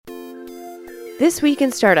This Week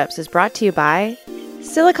in Startups is brought to you by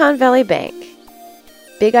Silicon Valley Bank.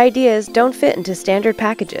 Big ideas don't fit into standard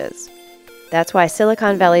packages. That's why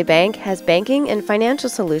Silicon Valley Bank has banking and financial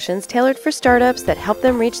solutions tailored for startups that help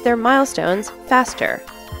them reach their milestones faster.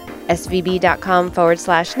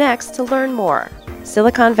 svb.com/next to learn more.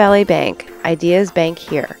 Silicon Valley Bank. Ideas bank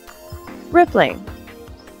here. Rippling,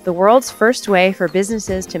 the world's first way for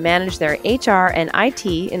businesses to manage their HR and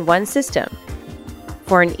IT in one system.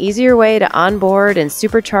 For an easier way to onboard and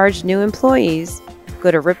supercharge new employees,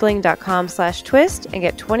 go to rippling.com/twist and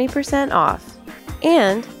get 20% off.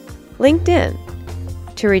 And LinkedIn.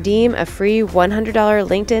 To redeem a free $100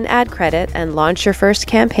 LinkedIn ad credit and launch your first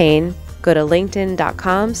campaign, go to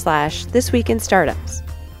linkedin.com/thisweekinstartups.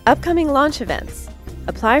 Upcoming launch events.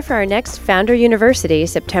 Apply for our next Founder.University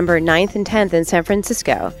September 9th and 10th in San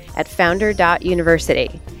Francisco at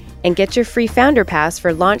Founder.University. And get your free Founder Pass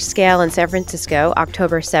for Launch Scale in San Francisco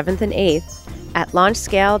October 7th and 8th at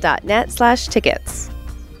launchscale.net/tickets.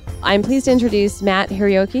 I'm pleased to introduce Matt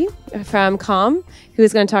Horiuchi from Calm, who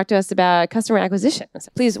is going to talk to us about customer acquisition.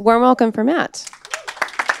 So please, warm welcome for Matt.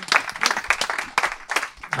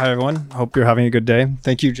 Hi, everyone. Hope you're having a good day.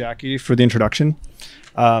 Thank you, Jackie, for the introduction.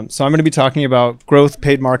 So I'm going to be talking about growth,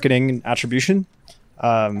 paid marketing, and attribution.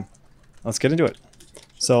 Let's get into it.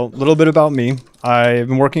 So a little bit about me. I've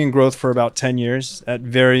been working in growth for about 10 years at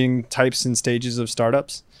varying types and stages of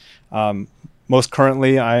startups. Most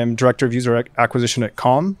currently, I am Director of User Acquisition at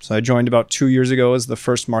Calm. So I joined about 2 years ago as the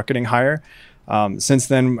first marketing hire. Since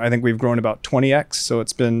then, I think we've grown about 20x. So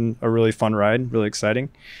it's been a really fun ride, really exciting.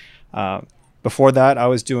 Before that, I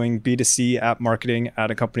was doing B2C app marketing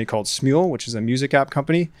at a company called Smule, which is a music app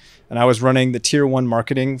company. And I was running the tier 1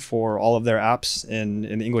 marketing for all of their apps in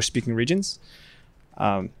the English-speaking regions.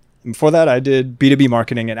 Before that, I did B2B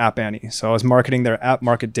marketing at App Annie. So I was marketing their app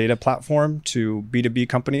market data platform to B2B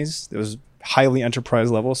companies. It was highly enterprise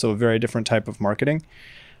level, so a very different type of marketing.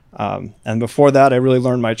 And before that, I really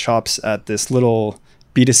learned my chops at this little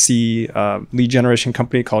B2C lead generation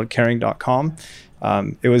company called Caring.com.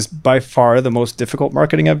 It was by far the most difficult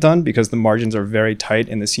marketing I've done because the margins are very tight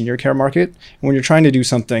in the senior care market. And when you're trying to do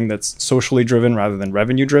something that's socially driven rather than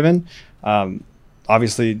revenue driven,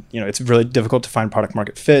 obviously, it's really difficult to find product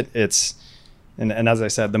market fit. And as I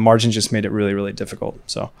said, the margins just made it really, really difficult.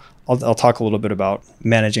 So I'll talk a little bit about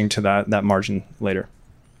managing to that margin later.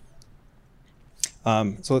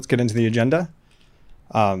 So let's get into the agenda.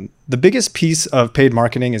 The biggest piece of paid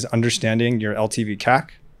marketing is understanding your LTV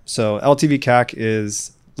CAC. So LTV CAC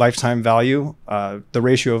is lifetime value, the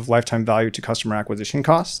ratio of lifetime value to customer acquisition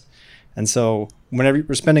cost. And so whenever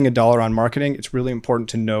you're spending $1 on marketing, it's really important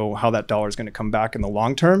to know how that dollar is going to come back in the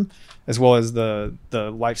long term, as well as the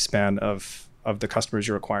lifespan of the customers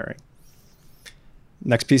you're acquiring.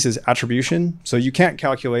 Next piece is attribution. So you can't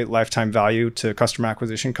calculate lifetime value to customer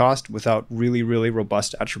acquisition cost without really, really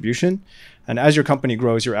robust attribution. And as your company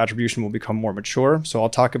grows, your attribution will become more mature. So I'll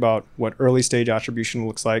talk about what early stage attribution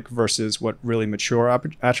looks like versus what really mature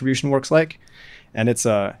attribution works like. And it's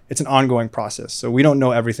an ongoing process. So we don't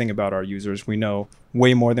know everything about our users. We know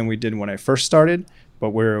way more than we did when I first started, but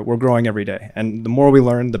we're growing every day. And the more we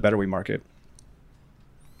learn, the better we market.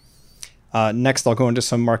 Next, I'll go into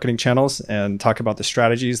some marketing channels and talk about the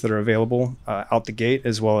strategies that are available out the gate,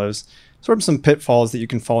 as well as sort of some pitfalls that you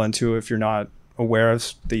can fall into if you're not aware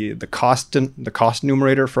of the cost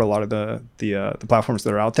numerator for a lot of the platforms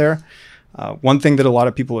that are out there. One thing that a lot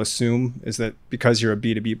of people assume is that because you're a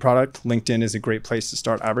B2B product, LinkedIn is a great place to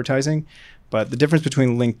start advertising. But the difference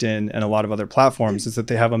between LinkedIn and a lot of other platforms is that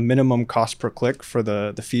they have a minimum cost per click for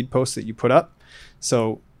the feed posts that you put up.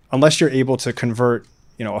 So unless you're able to convert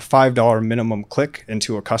a $5 minimum click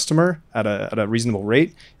into a customer at a reasonable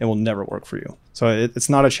rate, it will never work for you. So it's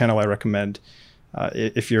not a channel I recommend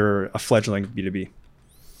if you're a fledgling B2B.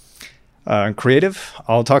 Creative,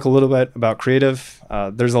 I'll talk a little bit about creative.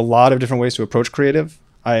 There's a lot of different ways to approach creative.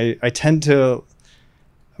 I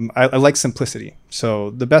like simplicity.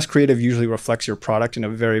 So the best creative usually reflects your product in a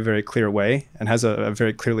very, very clear way and has a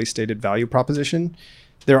very clearly stated value proposition.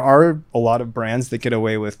 There are a lot of brands that get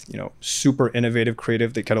away with, super innovative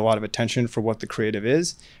creative that get a lot of attention for what the creative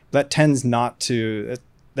is. That tends not to,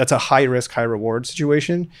 that's a high risk, high reward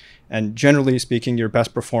situation. And generally speaking, your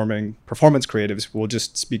best performing performance creatives will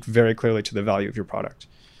just speak very clearly to the value of your product.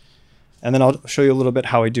 And then I'll show you a little bit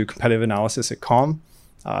how I do competitive analysis at Calm.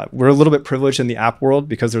 We're a little bit privileged in the app world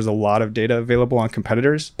because there's a lot of data available on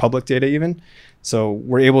competitors, public data even. So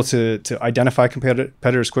we're able to identify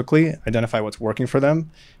competitors quickly, identify what's working for them,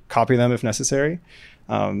 copy them if necessary.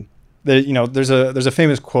 There's a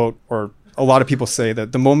famous quote, or a lot of people say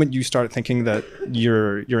that the moment you start thinking that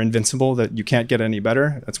you're invincible, that you can't get any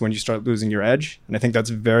better, that's when you start losing your edge. And I think that's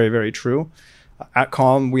very, very true. At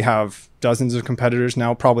Calm, we have dozens of competitors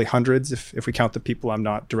now, probably hundreds if we count the people I'm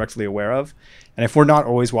not directly aware of. And if we're not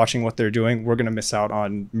always watching what they're doing, we're going to miss out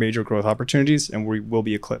on major growth opportunities and we will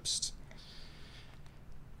be eclipsed.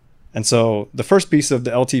 And so the first piece of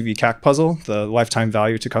the LTV CAC puzzle, the lifetime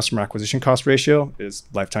value to customer acquisition cost ratio, is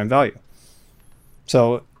lifetime value.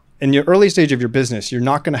 So in your early stage of your business, you're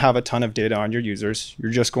not going to have a ton of data on your users.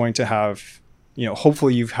 You're just going to have,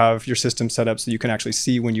 hopefully you have your system set up so you can actually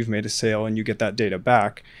see when you've made a sale and you get that data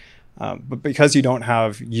back. But because you don't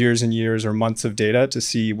have years and years or months of data to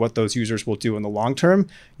see what those users will do in the long term,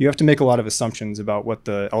 you have to make a lot of assumptions about what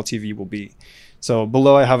the LTV will be. So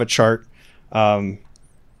below I have a chart.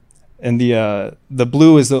 And the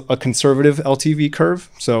blue is a conservative LTV curve.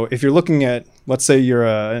 So if you're looking at, let's say you're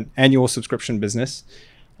an annual subscription business,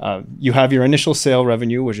 you have your initial sale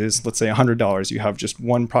revenue, which is, let's say, $100. You have just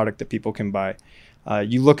one product that people can buy.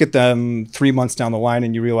 You look at them 3 months down the line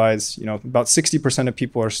and you realize, about 60% of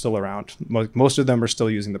people are still around. Most of them are still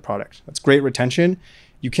using the product. That's great retention.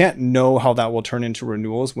 You can't know how that will turn into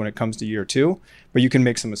renewals when it comes to year 2, but you can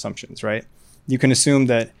make some assumptions, right? You can assume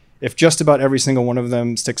that if just about every single one of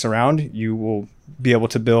them sticks around, you will be able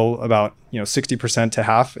to bill about 60% to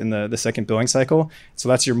half in the second billing cycle. So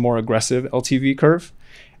that's your more aggressive LTV curve.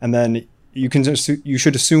 And then you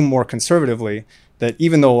should assume more conservatively that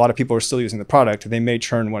even though a lot of people are still using the product, they may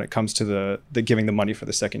churn when it comes to the giving the money for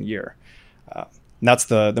the second year. And that's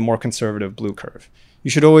the more conservative blue curve.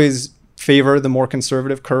 You should always favor the more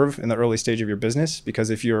conservative curve in the early stage of your business,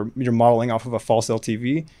 because if you're modeling off of a false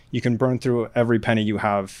LTV, you can burn through every penny you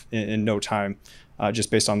have in no time,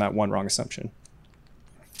 just based on that one wrong assumption.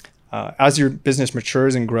 As your business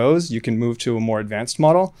matures and grows, you can move to a more advanced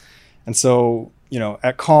model. And so,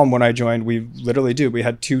 at Calm, when I joined, we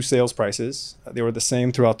had 2 sales prices. They were the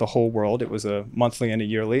same throughout the whole world. It was a monthly and a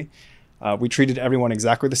yearly. We treated everyone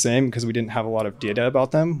exactly the same because we didn't have a lot of data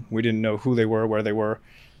about them. We didn't know who they were, where they were,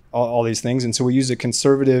 all these things. And so we used a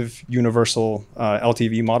conservative universal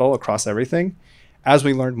LTV model across everything. As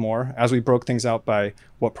we learned more, as we broke things out by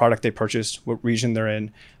what product they purchased, what region they're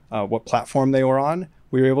in, what platform they were on,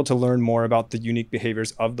 we were able to learn more about the unique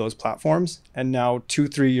behaviors of those platforms. And now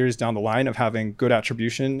 2-3 years down the line of having good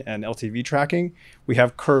attribution and LTV tracking, we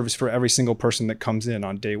have curves for every single person that comes in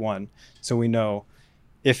on day one. So we know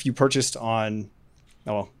if you purchased on,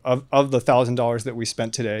 of the $1,000 that we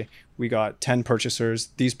spent today, we got 10 purchasers.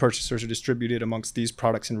 These purchasers are distributed amongst these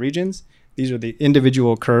products and regions. These are the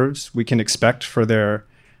individual curves we can expect for their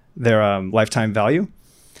lifetime value.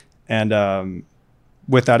 And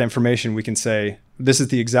with that information, we can say, this is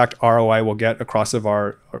the exact ROI we'll get across of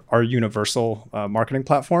our universal marketing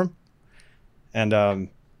platform. And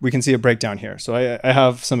we can see a breakdown here. So I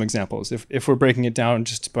have some examples. If we're breaking it down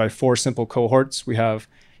just by 4 simple cohorts, we have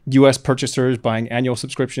US purchasers buying annual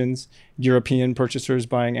subscriptions, European purchasers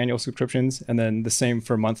buying annual subscriptions, and then the same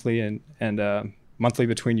for monthly and monthly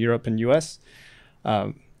between Europe and US.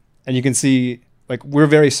 And you can see, we're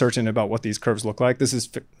very certain about what these curves look like. This is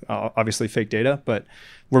obviously fake data, but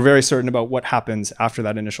we're very certain about what happens after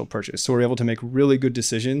that initial purchase. So we're able to make really good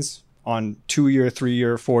decisions on 2-year,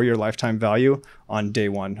 3-year, 4-year lifetime value on day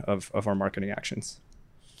one of our marketing actions.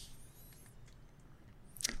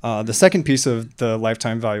 The second piece of the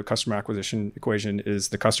lifetime value customer acquisition equation is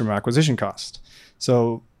the customer acquisition cost.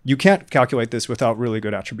 So you can't calculate this without really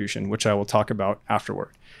good attribution, which I will talk about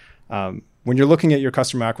afterward. When you're looking at your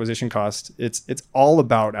customer acquisition cost, it's all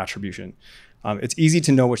about attribution. It's easy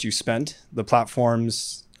to know what you spent. The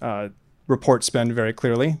platforms report spend very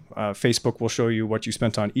clearly. Facebook will show you what you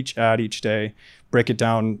spent on each ad each day, break it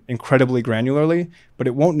down incredibly granularly, but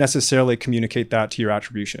it won't necessarily communicate that to your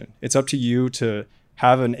attribution. It's up to you to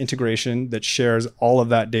have an integration that shares all of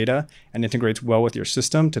that data and integrates well with your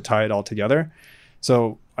system to tie it all together.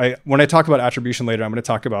 So when I talk about attribution later, I'm going to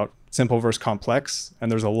talk about simple versus complex.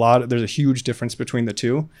 And there's a huge difference between the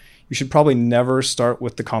two. You should probably never start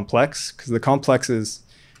with the complex, because the complex is,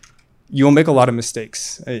 you'll make a lot of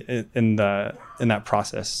mistakes in that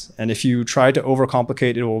process. And if you try to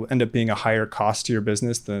overcomplicate, it will end up being a higher cost to your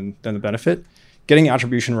business than the benefit. Getting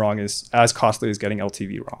attribution wrong is as costly as getting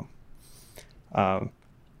LTV wrong.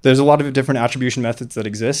 There's a lot of different attribution methods that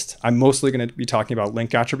exist. I'm mostly going to be talking about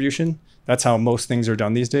link attribution. That's how most things are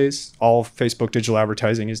done these days. All Facebook digital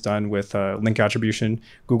advertising is done with link attribution.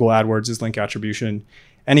 Google AdWords is link attribution.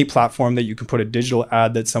 Any platform that you can put a digital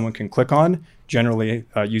ad that someone can click on generally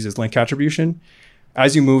uses link attribution.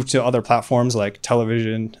 As you move to other platforms like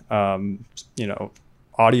television,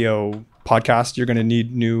 audio, podcast, you're going to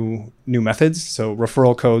need new methods. So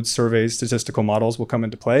referral codes, surveys, statistical models will come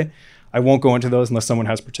into play. I won't go into those unless someone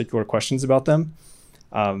has particular questions about them.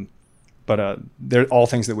 But they're all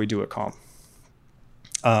things that we do at Calm.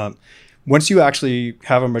 Once you actually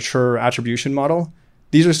have a mature attribution model,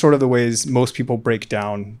 these are sort of the ways most people break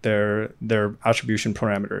down their attribution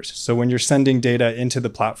parameters. So when you're sending data into the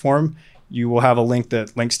platform, you will have a link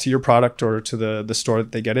that links to your product or to the store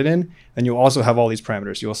that they get it in. And you'll also have all these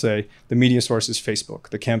parameters. You'll say the media source is Facebook.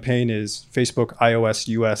 The campaign is Facebook, iOS,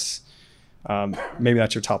 US. Maybe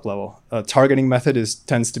that's your top level. Targeting method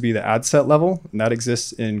tends to be the ad set level, and that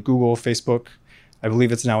exists in Google, Facebook. I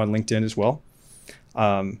believe it's now in LinkedIn as well.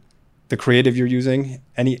 The creative you're using,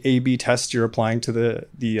 any A/B test you're applying to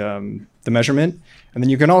the measurement, and then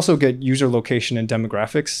you can also get user location and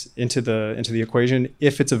demographics into the equation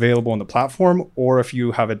if it's available on the platform or if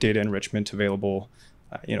you have a data enrichment available,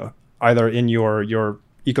 either in your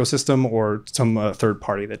ecosystem or some third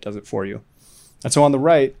party that does it for you. And so on the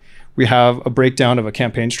right, we have a breakdown of a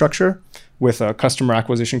campaign structure with customer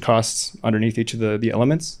acquisition costs underneath each of the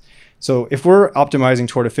elements. So if we're optimizing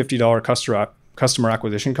toward a $50 customer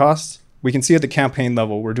acquisition cost, we can see at the campaign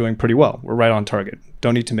level, we're doing pretty well. We're right on target.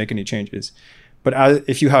 Don't need to make any changes. But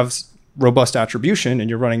if you have robust attribution and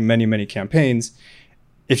you're running many, many campaigns,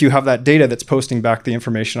 if you have that data that's posting back the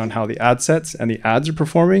information on how the ad sets and the ads are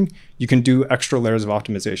performing, you can do extra layers of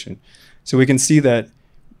optimization. So we can see that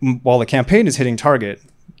while the campaign is hitting target,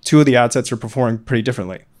 two of the ad sets are performing pretty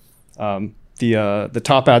differently. The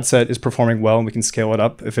top ad set is performing well and we can scale it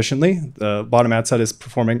up efficiently. The bottom ad set is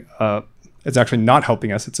performing, it's actually not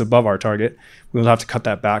helping us. It's above our target. We'll have to cut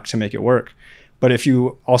that back to make it work. But if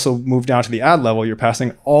you also move down to the ad level, you're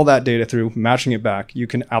passing all that data through, matching it back. You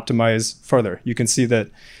can optimize further. You can see that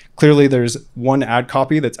clearly there's one ad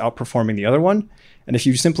copy that's outperforming the other one. And if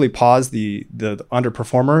you simply pause the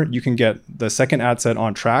underperformer, you can get the second ad set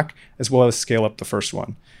on track as well as scale up the first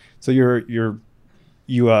one. So you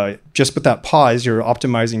just with that pause, you're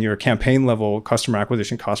optimizing your campaign level customer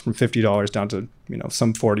acquisition cost from $50 down to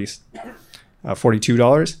some 40s,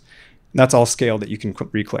 $42. And that's all scale that you can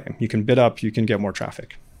reclaim. You can bid up, you can get more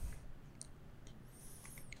traffic.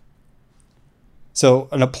 So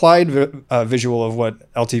an applied visual of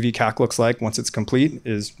what LTV CAC looks like once it's complete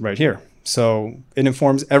is right here. So it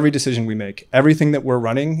informs every decision we make. Everything that we're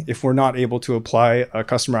running, if we're not able to apply a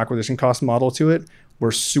customer acquisition cost model to it,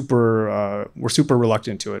 we're super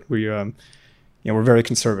reluctant to it. We're very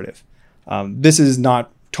conservative. This is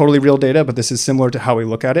not totally real data, but this is similar to how we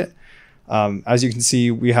look at it. As you can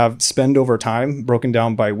see, we have spend over time broken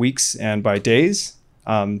down by weeks and by days.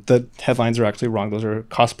 The headlines are actually wrong. Those are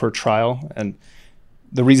cost per trial. And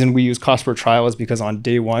the reason we use cost per trial is because on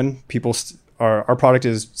day one, our product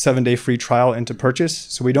is 7-day free trial into purchase.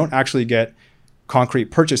 So we don't actually get concrete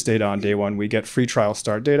purchase data on day one. We get free trial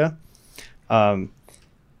start data.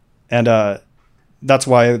 That's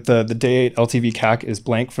why the day 8 LTV CAC is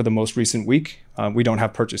blank for the most recent week. We don't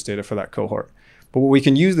have purchase data for that cohort. But what we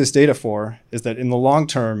can use this data for is that in the long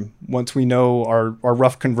term, once we know our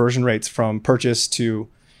rough conversion rates from purchase to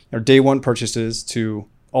day one purchases to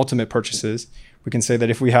ultimate purchases, we can say that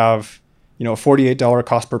if we have a $48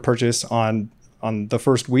 cost per purchase on the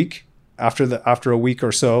first week, after a week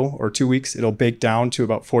or so, or 2 weeks, it'll bake down to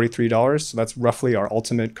about $43. So that's roughly our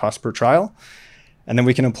ultimate cost per trial. And then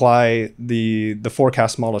we can apply the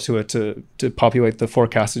forecast model to it to populate the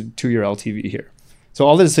forecasted 2-year LTV here. So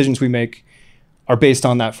all the decisions we make are based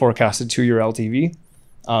on that forecasted 2-year LTV.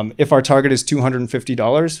 If our target is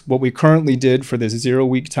 $250, what we currently did for this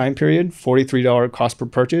 0-week time period, $43 cost per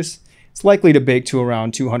purchase, it's likely to bake to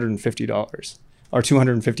around $250 or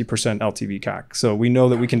 250% LTV CAC. So we know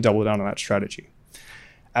that we can double down on that strategy.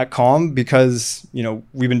 At Calm, because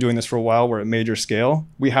we've been doing this for a while, we're at major scale,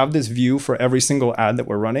 we have this view for every single ad that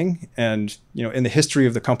we're running. And in the history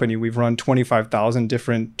of the company, we've run 25,000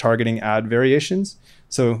 different targeting ad variations.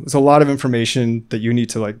 So it's a lot of information that you need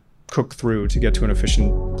to cook through to get to an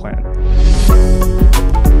efficient plan.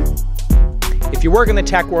 If you work in the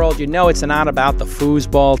tech world, you know it's not about the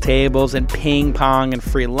foosball tables and ping pong and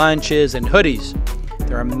free lunches and hoodies.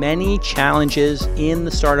 There are many challenges in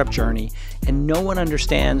the startup journey, and no one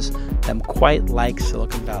understands them quite like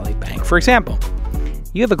Silicon Valley Bank. For example,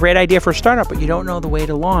 you have a great idea for a startup, but you don't know the way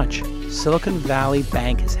to launch. Silicon Valley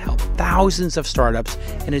Bank has helped thousands of startups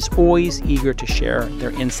and is always eager to share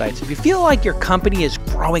their insights. If you feel like your company is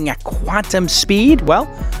growing at quantum speed, well,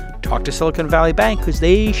 talk to Silicon Valley Bank, because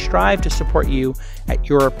they strive to support you at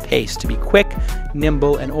your pace, to be quick,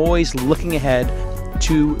 nimble, and always looking ahead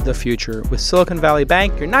to the future. With Silicon Valley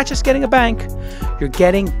Bank, you're not just getting a bank, you're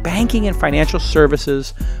getting banking and financial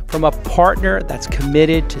services from a partner that's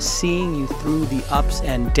committed to seeing you through the ups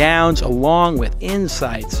and downs, along with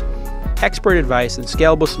insights, expert advice, and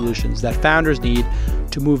scalable solutions that founders need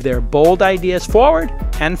to move their bold ideas forward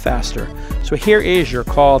and faster. So here is your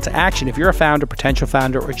call to action. If you're a founder, potential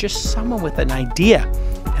founder, or just someone with an idea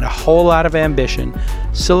and a whole lot of ambition,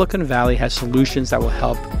 Silicon Valley has solutions that will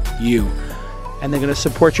help you. And they're going to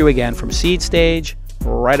support you again from seed stage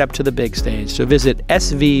right up to the big stage. So visit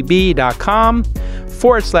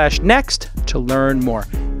svb.com/next to learn more.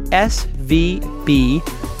 svb.com,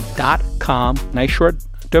 nice short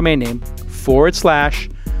domain name, /next,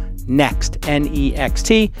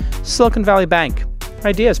 NEXT, Silicon Valley Bank.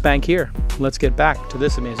 Ideas Bank here. Let's get back to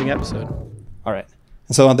this amazing episode. All right.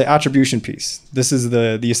 So on the attribution piece, this is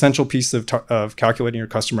the essential piece of calculating your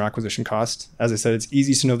customer acquisition cost. As I said, it's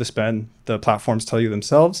easy to know the spend. The platforms tell you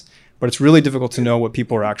themselves, but it's really difficult to know what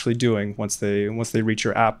people are actually doing once they reach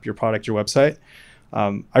your app, your product, your website.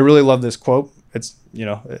 I really love this quote. It's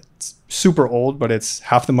super old, but it's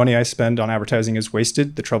half the money I spend on advertising is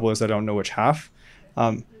wasted. The trouble is I don't know which half.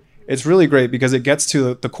 It's really great because it gets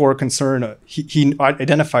to the core concern. He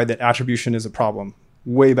identified that attribution is a problem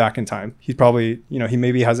way back in time. He probably, he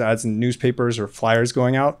maybe has ads in newspapers or flyers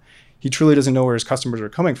going out. He truly doesn't know where his customers are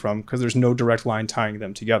coming from because there's no direct line tying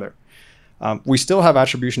them together. We still have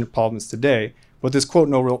attribution problems today, but this quote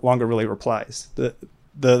no longer really applies.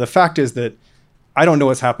 The fact is that I don't know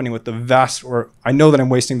what's happening with I know that I'm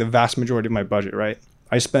wasting the vast majority of my budget, right?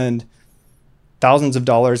 I spend thousands of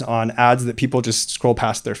dollars on ads that people just scroll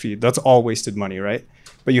past their feed. That's all wasted money, right?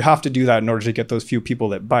 But you have to do that in order to get those few people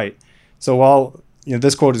that bite. So while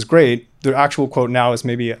this quote is great, the actual quote now is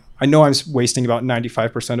maybe, I know I'm wasting about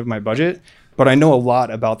 95% of my budget, but I know a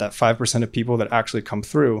lot about that 5% of people that actually come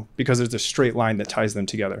through because there's a straight line that ties them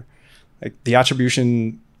together. Like the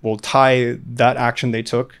attribution will tie that action they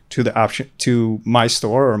took to my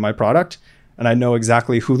store or my product, and I know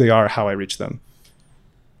exactly who they are, how I reach them.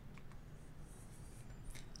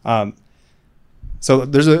 So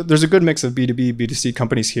there's a good mix of B2B, B2C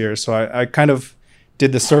companies here. So I kind of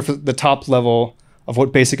did the top level of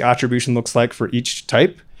what basic attribution looks like for each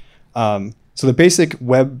type. So the basic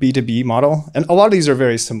web B2B model, and a lot of these are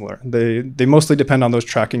very similar. They mostly depend on those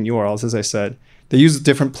tracking URLs, as I said. They use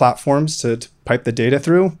different platforms to pipe the data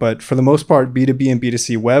through, but for the most part, B2B and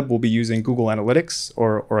B2C web will be using Google Analytics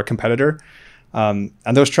or a competitor. And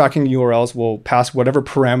those tracking URLs will pass whatever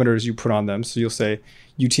parameters you put on them. So you'll say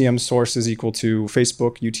UTM source is equal to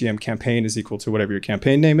Facebook, UTM campaign is equal to whatever your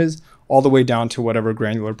campaign name is, all the way down to whatever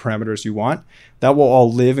granular parameters you want. That will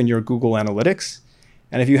all live in your Google Analytics.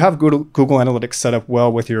 And if you have Google Analytics set up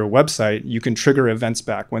well with your website, you can trigger events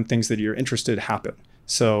back when things that you're interested in happen.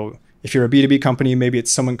 So if you're a B2B company, maybe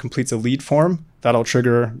it's someone completes a lead form, that'll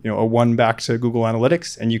trigger a one back to Google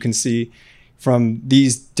Analytics, and you can see from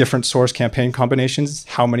these different source campaign combinations,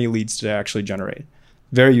 how many leads did I actually generate?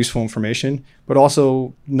 Very useful information, but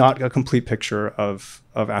also not a complete picture of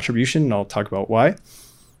attribution, and I'll talk about why.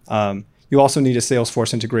 You also need a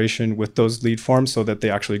Salesforce integration with those lead forms so that they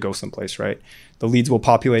actually go someplace, right? The leads will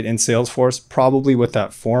populate in Salesforce, probably with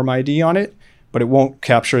that form ID on it, but it won't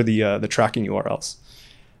capture the tracking URLs.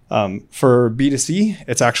 For B2C,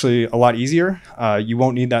 it's actually a lot easier. You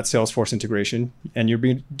won't need that Salesforce integration, and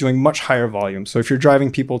you're doing much higher volume. So if you're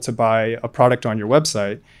driving people to buy a product on your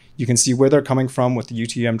website, you can see where they're coming from with the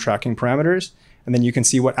UTM tracking parameters, and then you can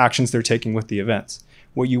see what actions they're taking with the events.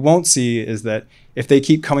 What you won't see is that if they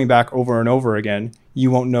keep coming back over and over again,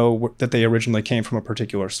 you won't know that they originally came from a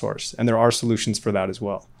particular source, and there are solutions for that as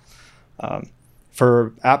well.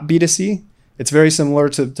 For app B2C, it's very similar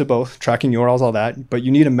to both, tracking URLs, all that, but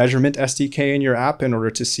you need a measurement SDK in your app in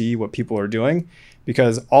order to see what people are doing,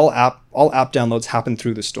 because all app downloads happen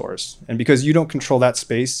through the stores. And because you don't control that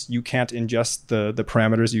space, you can't ingest the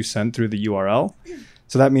parameters you send through the URL.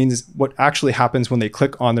 So that means what actually happens when they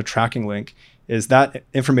click on the tracking link is that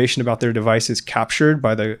information about their device is captured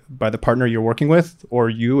by the partner you're working with,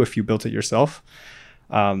 or you if you built it yourself.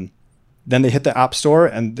 Then they hit the app store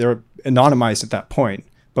and they're anonymized at that point.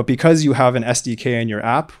 But because you have an SDK in your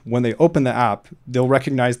app, when they open the app, they'll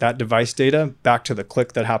recognize that device data back to the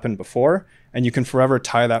click that happened before, and you can forever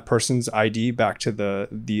tie that person's ID back to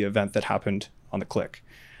the event that happened on the click.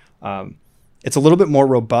 It's a little bit more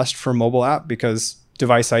robust for mobile app because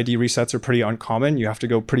device ID resets are pretty uncommon. You have to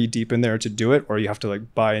go pretty deep in there to do it, or you have to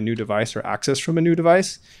buy a new device or access from a new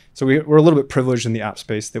device. So we're a little bit privileged in the app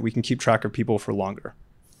space that we can keep track of people for longer.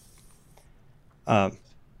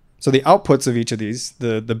 So the outputs of each of these,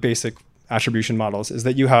 the basic attribution models, is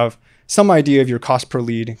that you have some idea of your cost per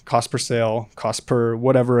lead, cost per sale, cost per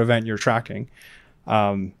whatever event you're tracking.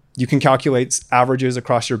 You can calculate averages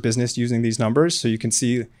across your business using these numbers. So you can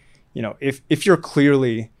see, if you're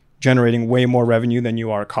clearly generating way more revenue than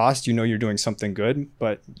you are cost, you're doing something good,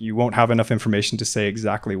 but you won't have enough information to say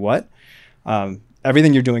exactly what.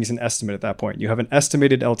 Everything you're doing is an estimate at that point. You have an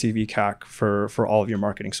estimated LTV CAC for all of your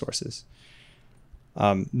marketing sources.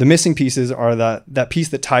 The missing pieces are that piece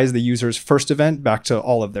that ties the user's first event back to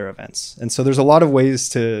all of their events. And so there's a lot of ways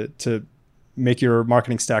to make your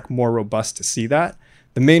marketing stack more robust to see that.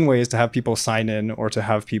 The main way is to have people sign in or to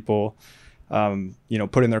have people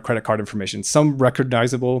put in their credit card information, some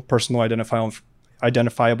recognizable personal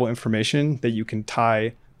identifiable information that you can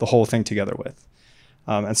tie the whole thing together with.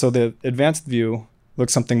 And so the advanced view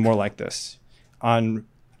looks something more like this. On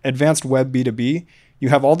advanced web B2B, you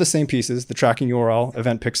have all the same pieces, the tracking URL,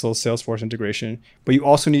 event pixels, Salesforce integration, but you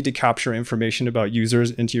also need to capture information about users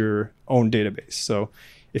into your own database. So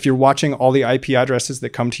if you're watching all the IP addresses that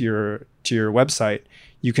come to your website,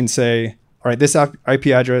 you can say, all right, this IP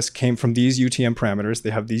address came from these UTM parameters. They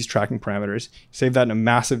have these tracking parameters. Save that in a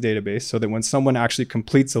massive database so that when someone actually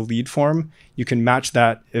completes a lead form, you can match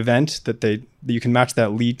that event you can match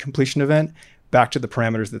that lead completion event back to the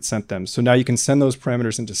parameters that sent them. So now you can send those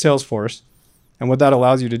parameters into Salesforce. And what that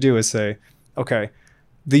allows you to do is say, okay,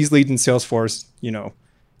 these leads in Salesforce,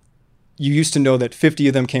 you used to know that 50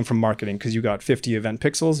 of them came from marketing because you got 50 event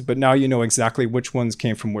pixels, but now you know exactly which ones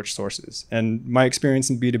came from which sources. And my experience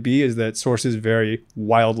in B2B is that sources vary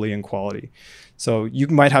wildly in quality. So you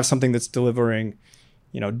might have something that's delivering,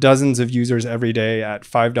 dozens of users every day at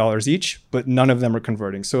 $5 each, but none of them are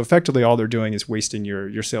converting. So effectively, all they're doing is wasting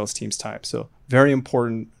your sales team's time. So very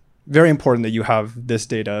important that you have this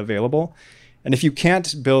data available. And if you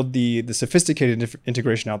can't build the sophisticated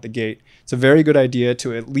integration out the gate, it's a very good idea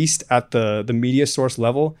to, at least at the media source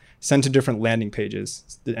level, send to different landing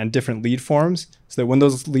pages and different lead forms so that when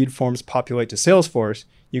those lead forms populate to Salesforce,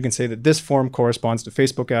 you can say that this form corresponds to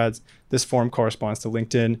Facebook ads, this form corresponds to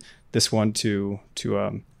LinkedIn, this one to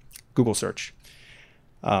Google search.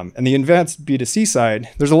 And the advanced B2C side,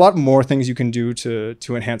 there's a lot more things you can do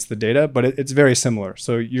to enhance the data, but it's very similar.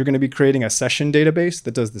 So you're going to be creating a session database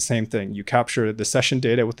that does the same thing. You capture the session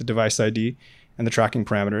data with the device ID and the tracking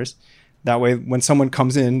parameters. That way, when someone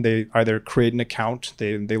comes in, they either create an account,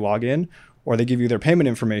 they log in, or they give you their payment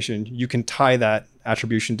information. You can tie that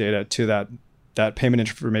attribution data to that payment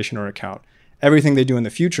information or account. Everything they do in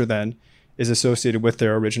the future then is associated with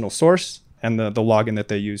their original source and the login that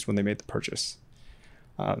they used when they made the purchase.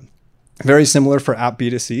 Very similar for app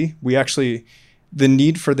B2C. The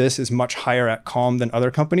need for this is much higher at Calm than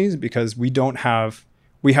other companies because we have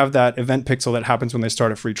that event pixel that happens when they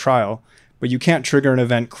start a free trial, but you can't trigger an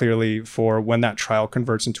event clearly for when that trial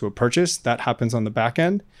converts into a purchase. That happens on the back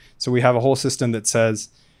end. So we have a whole system that says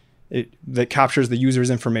that captures the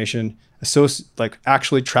user's information,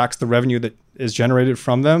 actually tracks the revenue that is generated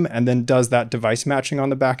from them, and then does that device matching on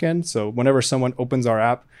the back end. So whenever someone opens our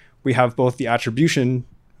app, we have both the attribution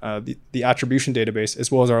database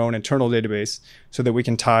as well as our own internal database so that we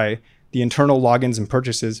can tie the internal logins and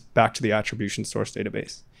purchases back to the attribution source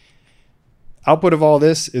database. Output of all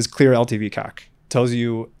this is clear LTV CAC. Tells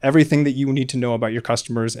you everything that you need to know about your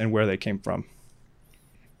customers and where they came from.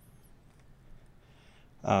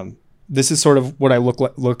 This is sort of what I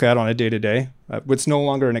look at on a day-to-day. It's no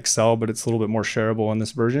longer in Excel, but it's a little bit more shareable in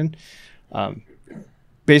this version.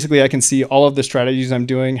 Basically, I can see all of the strategies I'm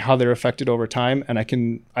doing, how they're affected over time, and I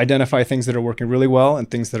can identify things that are working really well and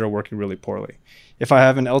things that are working really poorly. If I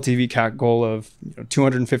have an LTV CAC goal of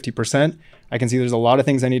 250%, I can see there's a lot of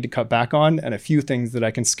things I need to cut back on and a few things that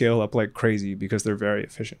I can scale up like crazy because they're very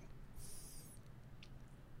efficient.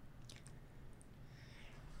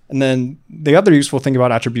 And then the other useful thing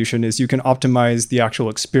about attribution is you can optimize the actual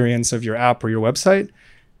experience of your app or your website.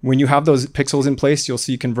 When you have those pixels in place, you'll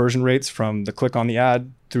see conversion rates from the click on the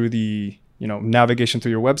ad through the navigation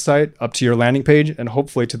through your website up to your landing page and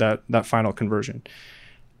hopefully to that final conversion.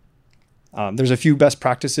 There's a few best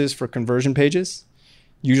practices for conversion pages.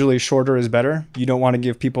 Usually shorter is better. You don't want to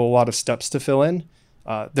give people a lot of steps to fill in.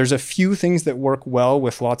 There's a few things that work well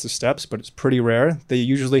with lots of steps, but it's pretty rare. They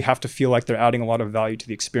usually have to feel like they're adding a lot of value to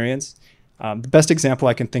the experience. The best example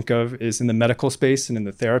I can think of is in the medical space and in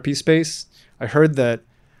the therapy space. I heard that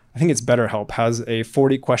I think it's BetterHelp has a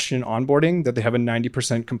 40-question onboarding that they have a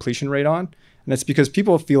 90% completion rate on. And it's because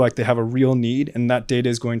people feel like they have a real need and that data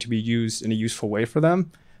is going to be used in a useful way for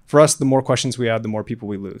them. For us, the more questions we add, the more people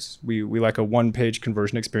we lose. We like a one-page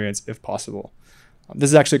conversion experience if possible. This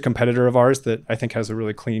is actually a competitor of ours that I think has a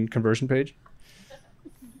really clean conversion page.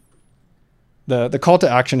 The call to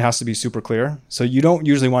action has to be super clear. So you don't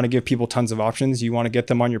usually want to give people tons of options. You want to get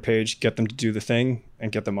them on your page, get them to do the thing,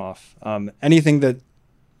 and get them off.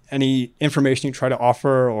 Any information you try to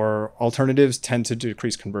offer or alternatives tend to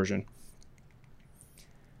decrease conversion.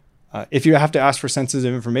 If you have to ask for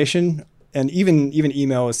sensitive information, and even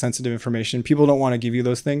email is sensitive information, people don't want to give you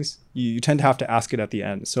those things. You tend to have to ask it at the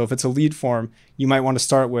end. So if it's a lead form, you might want to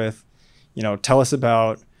start with, tell us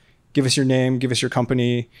give us your name, give us your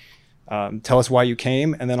company, tell us why you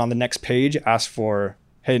came, and then on the next page, ask for,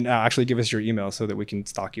 hey, now actually give us your email so that we can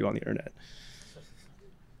stalk you on the internet.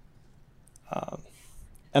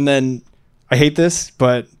 And then I hate this,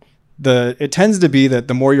 but it tends to be that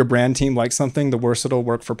the more your brand team likes something, the worse it'll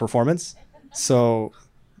work for performance. So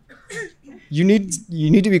you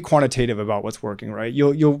need to be quantitative about what's working, right?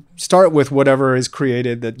 You'll start with whatever is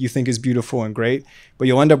created that you think is beautiful and great, but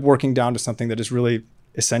you'll end up working down to something that is really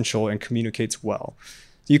essential and communicates well.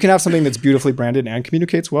 So you can have something that's beautifully branded and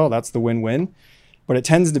communicates well. That's the win-win. But it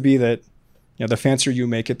tends to be that the fancier you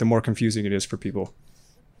make it, the more confusing it is for people.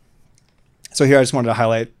 So here I just wanted to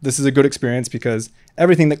highlight, this is a good experience because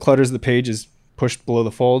everything that clutters the page is pushed below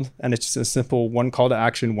the fold, and it's just a simple one call to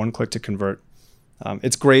action, one click to convert.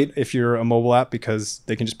 It's great if you're a mobile app because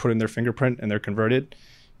they can just put in their fingerprint and they're converted.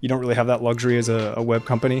 You don't really have that luxury as a web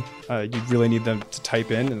company. You really need them to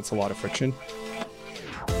type in, and it's a lot of friction.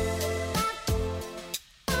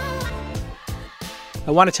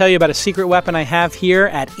 I want to tell you about a secret weapon I have here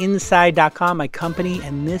at Inside.com, my company,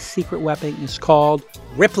 and this secret weapon is called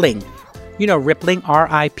Rippling. You know Rippling,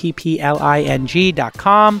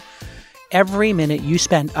 RIPPLING.com. Every minute you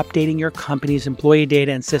spend updating your company's employee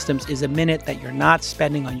data and systems is a minute that you're not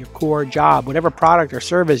spending on your core job, whatever product or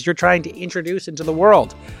service you're trying to introduce into the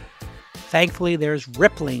world. Thankfully, there's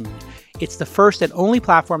Rippling. It's the first and only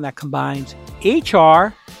platform that combines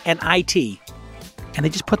HR and IT. And they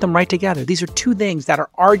just put them right together. These are two things that are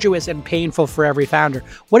arduous and painful for every founder.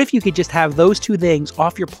 What if you could just have those two things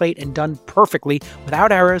off your plate and done perfectly without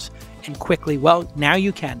errors and quickly? Well, now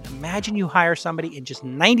you can. Imagine you hire somebody in just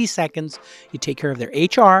 90 seconds. You take care of their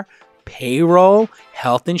HR, payroll,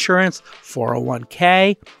 health insurance,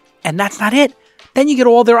 401k, and that's not it. Then you get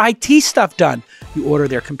all their IT stuff done. You order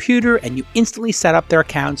their computer and you instantly set up their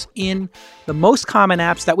accounts in the most common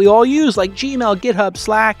apps that we all use, like Gmail, GitHub,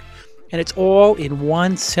 Slack. And it's all in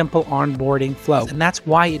one simple onboarding flow. And that's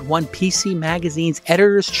why it won PC Magazine's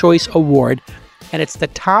Editor's Choice Award. And it's the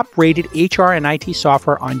top-rated HR and IT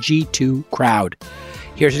software on G2 Crowd.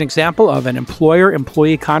 Here's an example of an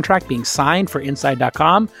employer-employee contract being signed for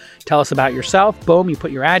Inside.com. Tell us about yourself. Boom, you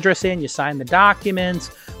put your address in, you sign the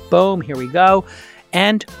documents. Boom, here we go.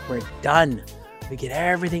 And we're done. We get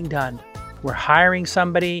everything done. We're hiring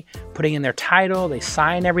somebody, putting in their title, they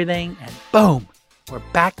sign everything, and boom. We're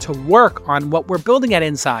back to work on what we're building at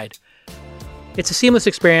Inside. It's a seamless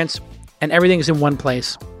experience, and everything is in one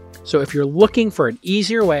place. So if you're looking for an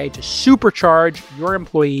easier way to supercharge your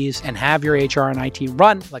employees and have your HR and IT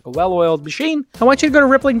run like a well-oiled machine, I want you to go to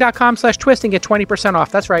rippling.com/twist and get 20% off.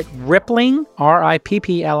 That's right, Rippling,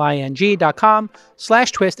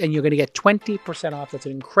 RIPPLING.com/twist, and you're going to get 20% off. That's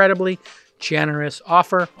an incredibly generous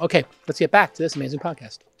offer. Okay, let's get back to this amazing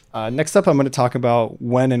podcast. Next up, I'm going to talk about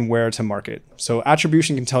when and where to market. So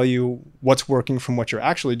attribution can tell you what's working from what you're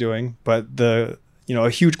actually doing, but a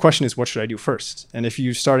huge question is, what should I do first? And if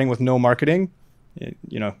you're starting with no marketing,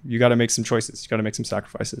 you got to make some choices. You got to make some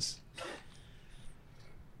sacrifices.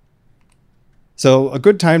 So a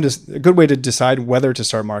good way to decide whether to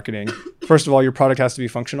start marketing. First of all, your product has to be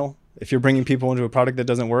functional. If you're bringing people into a product that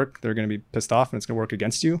doesn't work, they're going to be pissed off and it's going to work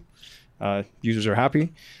against you. Users are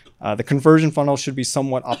happy. The conversion funnel should be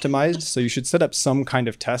somewhat optimized. So you should set up some kind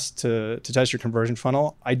of test to test your conversion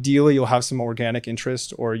funnel. Ideally, you'll have some organic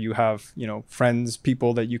interest, or you have, friends,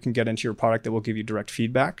 people that you can get into your product that will give you direct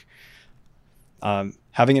feedback.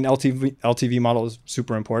 Having an LTV model is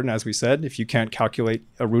super important. As we said, if you can't calculate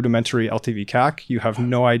a rudimentary LTV CAC, you have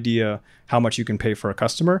no idea how much you can pay for a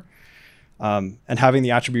customer. And having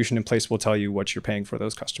the attribution in place will tell you what you're paying for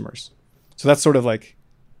those customers. So that's sort of like,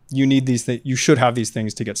 you need these things. You should have these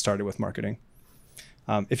things to get started with marketing.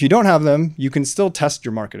 If you don't have them, you can still test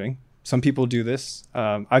your marketing. Some people do this.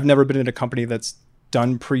 I've never been in a company that's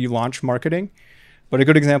done pre-launch marketing, but a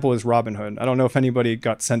good example is Robinhood. I don't know if anybody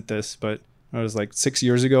got sent this, but it was like 6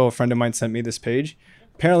 years ago, a friend of mine sent me this page.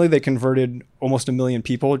 Apparently they converted almost 1 million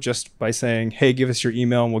people just by saying, hey, give us your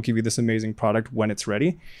email and we'll give you this amazing product when it's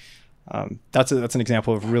ready. That's an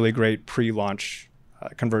example of really great pre-launch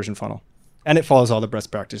conversion funnel. And it follows all the best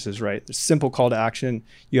practices, right? There's simple call to action.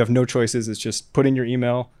 You have no choices. It's just put in your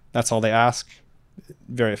email. That's all they ask.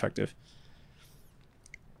 Very effective.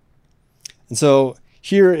 And so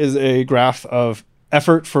here is a graph of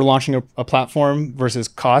effort for launching a platform versus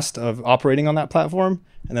cost of operating on that platform.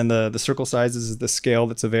 And then the circle size is the scale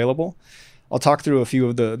that's available. I'll talk through a few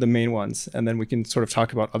of the main ones, and then we can sort of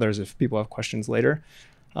talk about others if people have questions later.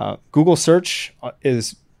 Google search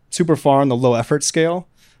is super far on the low effort scale.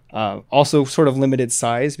 Also sort of limited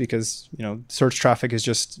size because, search traffic is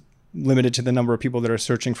just limited to the number of people that are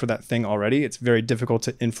searching for that thing already. It's very difficult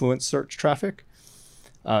to influence search traffic.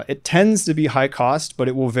 It tends to be high cost, but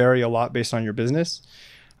it will vary a lot based on your business.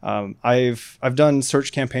 I've done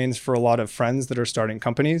search campaigns for a lot of friends that are starting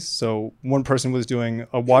companies. So one person was doing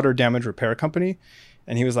a water damage repair company,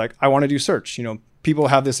 and he was like, I want to do search. People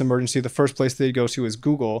have this emergency. The first place they go to is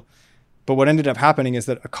Google. But what ended up happening is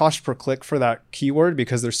that a cost per click for that keyword,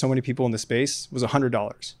 because there's so many people in the space, was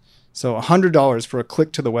 $100. So $100 for a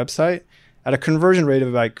click to the website at a conversion rate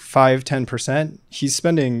of like 5-10%. He's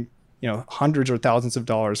spending, hundreds or thousands of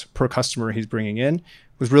dollars per customer he's bringing in. It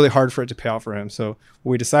was really hard for it to pay out for him. So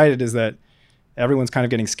what we decided is that everyone's kind of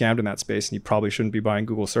getting scammed in that space, and you probably shouldn't be buying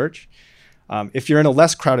Google search. If you're in a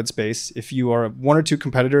less crowded space, if you are one or two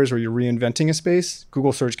competitors or you're reinventing a space,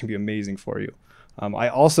 Google search can be amazing for you. I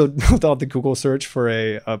also built out the Google search for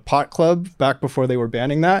a pot club back before they were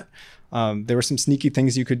banning that. There were some sneaky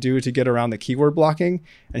things you could do to get around the keyword blocking,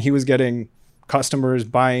 and he was getting customers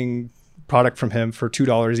buying product from him for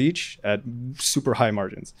 $2 each at super high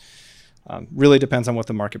margins. Really depends on what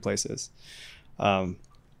the marketplace is.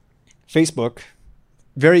 Facebook,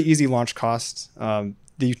 very easy launch costs.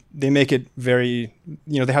 They make it very,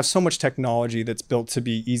 they have so much technology that's built to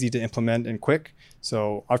be easy to implement and quick.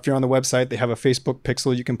 So if you're on the website, they have a Facebook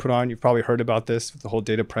pixel you can put on. You've probably heard about this with the whole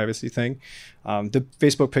data privacy thing. The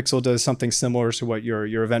Facebook pixel does something similar to what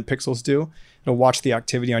your event pixels do. It'll watch the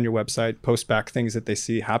activity on your website, post back things that they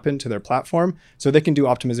see happen to their platform, so they can do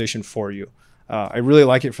optimization for you. I really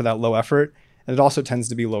like it for that low effort, and it also tends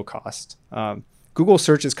to be low cost. Google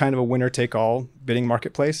search is kind of a winner-take-all bidding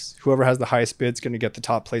marketplace. Whoever has the highest bid is going to get the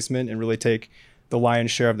top placement and really take the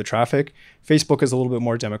lion's share of the traffic. Facebook is a little bit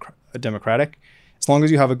more democratic. As long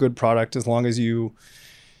as you have a good product, as long as you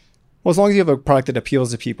have a product that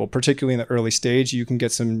appeals to people, particularly in the early stage, you can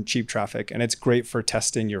get some cheap traffic, and it's great for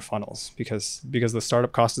testing your funnels because the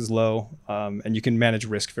startup cost is low, and you can manage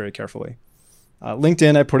risk very carefully.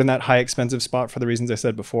 LinkedIn, I put in that high expensive spot for the reasons I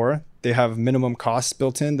said before. They have minimum costs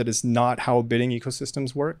built in. That is not how bidding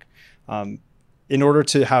ecosystems work. In order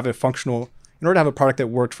to have a product that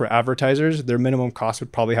worked for advertisers, their minimum cost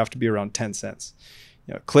would probably have to be around 10 cents.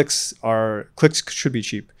 Clicks should be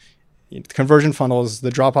cheap. Conversion funnels, the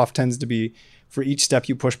drop off tends to be, for each step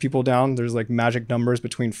you push people down, there's like magic numbers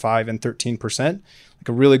between 5 and 13%. Like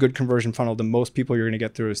a really good conversion funnel, the most people you're going to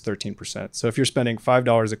get through is 13%. So if you're spending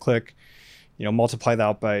 $5 a click, multiply that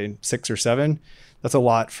out by 6 or 7, that's a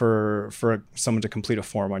lot for someone to complete a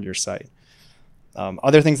form on your site.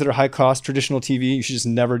 Other things that are high cost, traditional TV, you should just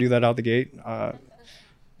never do that out the gate.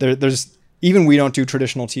 Even we don't do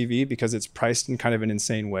traditional TV because it's priced in kind of an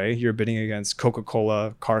insane way. You're bidding against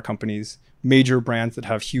Coca-Cola, car companies, major brands that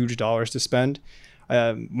have huge dollars to spend.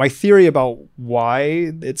 My theory about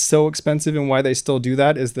why it's so expensive and why they still do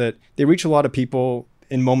that is that they reach a lot of people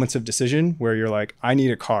in moments of decision where you're like, I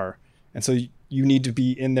need a car. And so you need to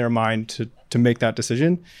be in their mind to make that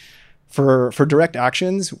decision. For direct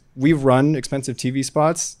actions, we've run expensive TV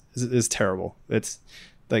spots is terrible. It's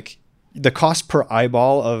like the cost per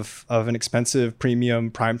eyeball of an expensive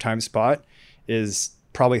premium primetime spot is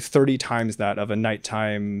probably 30 times that of a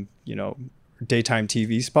nighttime, daytime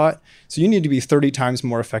TV spot. So you need to be 30 times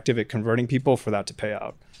more effective at converting people for that to pay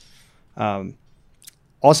out.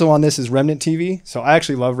 Also on this is remnant TV. So I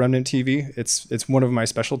actually love remnant TV. It's one of my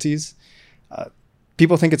specialties.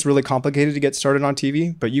 People think it's really complicated to get started on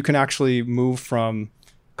TV, but you can actually move from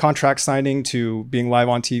contract signing to being live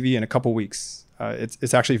on TV in a couple weeks.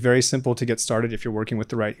 It's actually very simple to get started if you're working with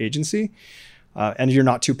the right agency, and you're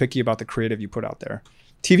not too picky about the creative you put out there.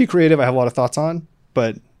 TV creative, I have a lot of thoughts on,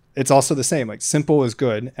 but it's also the same. Like simple is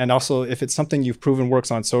good. And also if it's something you've proven works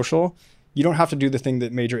on social, you don't have to do the thing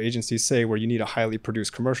that major agencies say where you need a highly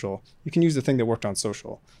produced commercial. You can use the thing that worked on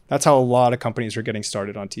social. That's how a lot of companies are getting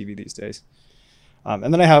started on TV these days.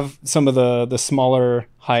 And then I have some of the smaller,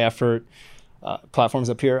 high effort platforms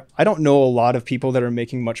up here. I don't know a lot of people that are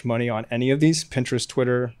making much money on any of these, Pinterest,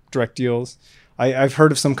 Twitter, direct deals. I've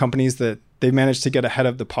heard of some companies that they've managed to get ahead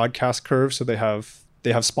of the podcast curve. So they have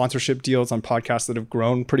sponsorship deals on podcasts that have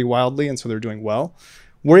grown pretty wildly. And so they're doing well.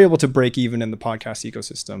 We're able to break even in the podcast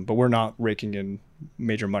ecosystem, but we're not raking in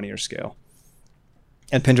major money or scale.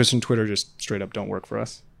 And Pinterest and Twitter just straight up don't work for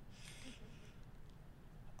us.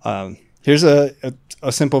 Here's a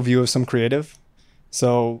simple view of some creative.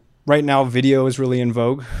 So Right now, video is really in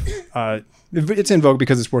vogue. It's in vogue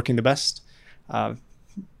because it's working the best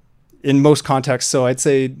in most contexts. So I'd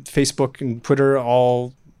say Facebook and Twitter,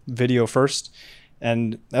 all video first.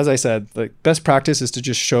 And as I said, the best practice is to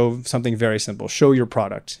just show something very simple. Show your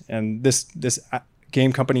product. And this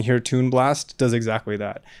game company here, Toon Blast, does exactly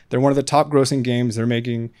that. They're one of the top grossing games. They're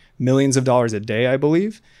making millions of dollars a day, I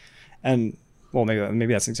believe. And well,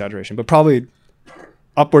 maybe that's an exaggeration, but probably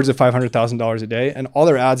upwards of $500,000 a day. And all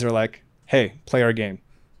their ads are like, hey, play our game.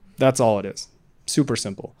 That's all it is. Super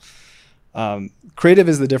simple. Creative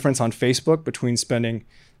is the difference on Facebook between spending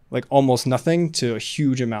like almost nothing to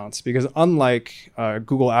huge amounts, because unlike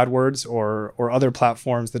Google AdWords or other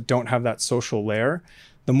platforms that don't have that social layer,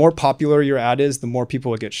 the more popular your ad is, the more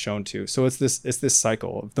people it gets shown to. So it's this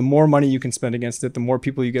cycle. The more money you can spend against it, the more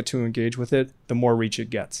people you get to engage with it, the more reach it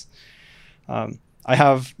gets. I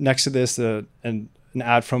have next to this an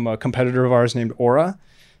ad from a competitor of ours named Aura.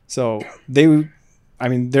 So their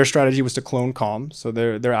strategy was to clone Calm. So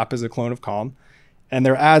their app is a clone of Calm. And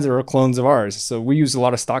their ads are clones of ours. So we use a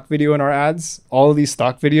lot of stock video in our ads. All of these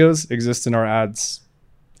stock videos exist in our ads.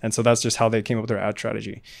 And so that's just how they came up with their ad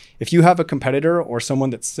strategy. If you have a competitor or someone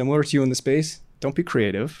that's similar to you in the space, don't be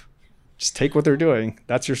creative. Just take what they're doing.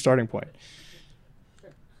 That's your starting point.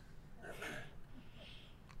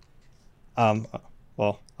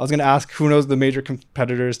 Well, I was going to ask who knows the major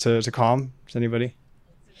competitors to Calm. Does anybody?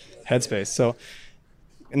 Headspace. So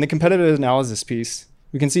in the competitive analysis piece,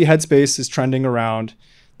 we can see Headspace is trending around.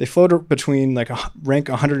 They float between like rank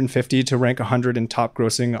 150 to rank 100 in top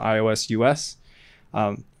grossing iOS US,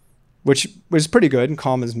 which was pretty good. And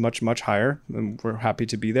Calm is much, much higher. And we're happy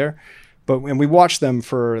to be there. But when we watch them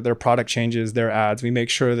for their product changes, their ads, we make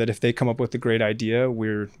sure that if they come up with a great idea,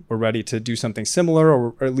 we're ready to do something similar,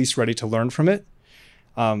 or at least ready to learn from it.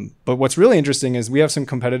 But what's really interesting is we have some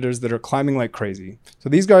competitors that are climbing like crazy. So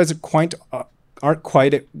these guys aren't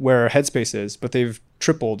quite at where Headspace is, but they've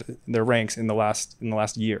tripled their ranks in the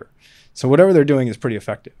last year. So whatever they're doing is pretty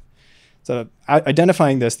effective. So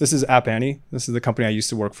identifying this is App Annie. This is the company I used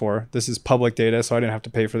to work for. This is public data, so I didn't have to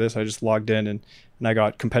pay for this. I just logged in and I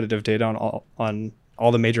got competitive data on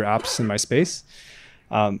all the major apps in my space.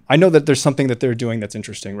 I know that there's something that they're doing that's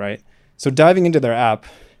interesting, right? So diving into their app,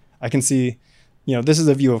 I can see, this is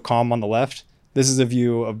a view of Calm on the left. This is a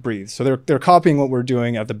view of Breathe. So they're copying what we're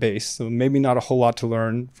doing at the base. So maybe not a whole lot to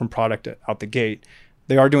learn from product out the gate.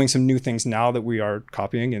 They are doing some new things now that we are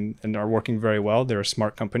copying and are working very well. They're a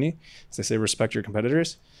smart company. As they say, respect your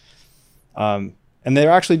competitors. And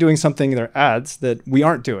they're actually doing something in their ads that we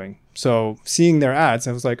aren't doing. So seeing their ads,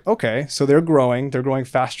 I was like, okay, so they're growing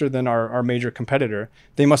faster than our major competitor.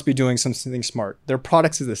 They must be doing something smart. Their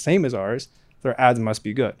products is the same as ours. Their ads must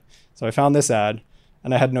be good. So I found this ad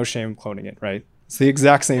and I had no shame cloning it, right? It's the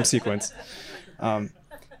exact same sequence.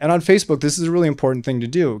 And on Facebook, this is a really important thing to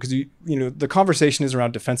do because the conversation is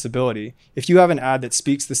around defensibility. If you have an ad that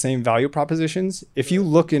speaks the same value propositions, if you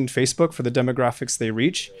look in Facebook for the demographics they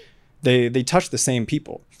reach, they touch the same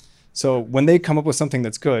people. So when they come up with something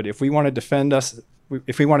that's good, if we want to defend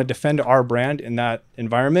our brand in that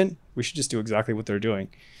environment, we should just do exactly what they're doing.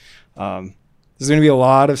 There's going to be a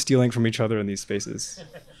lot of stealing from each other in these spaces,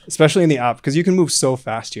 especially in the app, because you can move so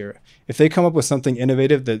fast here. If they come up with something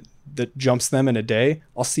innovative that jumps them in a day,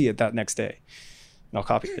 I'll see it that next day and I'll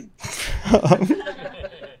copy it.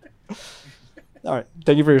 All right.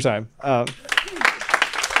 Thank you for your time.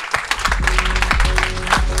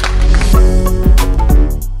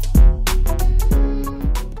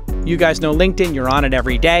 You guys know LinkedIn. You're on it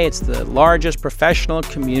every day. It's the largest professional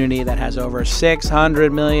community that has over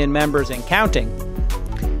 600 million members and counting.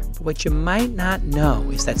 But what you might not know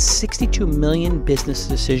is that 62 million business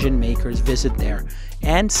decision makers visit there,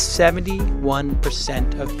 and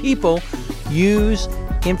 71% of people use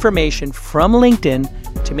information from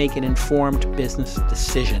LinkedIn to make an informed business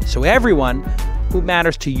decision. So everyone who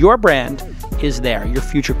matters to your brand is there. Your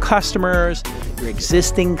future customers, your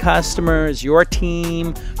existing customers, your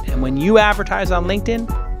team. And when you advertise on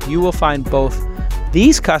LinkedIn, you will find both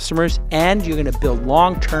these customers and you're going to build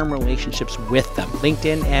long-term relationships with them.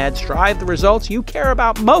 LinkedIn ads drive the results you care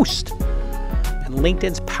about most. And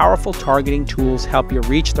LinkedIn's powerful targeting tools help you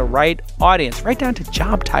reach the right audience, right down to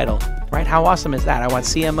job title. Right? How awesome is that? I want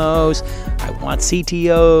CMOs. I want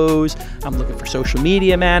CTOs. I'm looking for social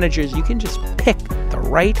media managers. You can just pick the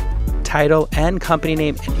right title and company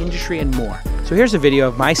name and industry and more. So here's a video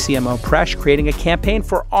of my CMO, Presh, creating a campaign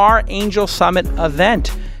for our Angel Summit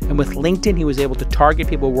event. And with LinkedIn, he was able to target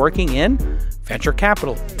people working in venture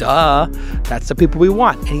capital. Duh, that's the people we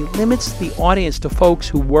want. And he limits the audience to folks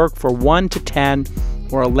who work for 1 to 10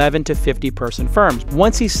 or 11 to 50 person firms.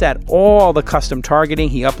 Once he's set all the custom targeting,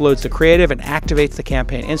 he uploads the creative and activates the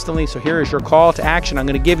campaign instantly. So here is your call to action. I'm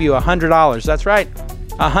going to give you $100. That's right,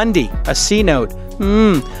 a hundy, a C note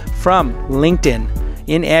from LinkedIn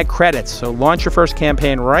in ad credits. So launch your first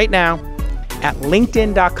campaign right now at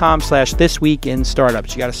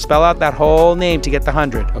linkedin.com/thisweekinstartups. You got to spell out that whole name to get the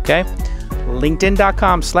 100, okay?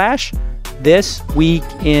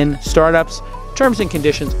 linkedin.com/thisweekinstartups. Terms and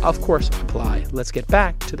conditions, of course, apply. Let's get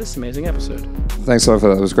back to this amazing episode. Thanks a lot for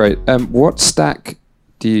that. That was great. What stack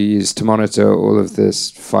do you use to monitor all of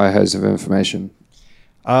this fire hose of information?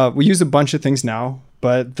 We use a bunch of things now,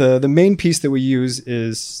 but the main piece that we use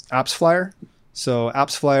is AppsFlyer. So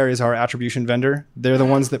AppsFlyer is our attribution vendor. They're the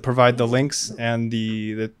ones that provide the links and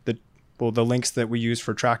the links that we use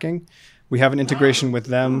for tracking. We have an integration with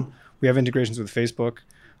them. We have integrations with Facebook,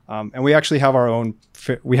 and we actually have our own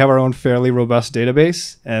fairly robust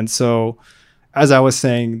database. And so, as I was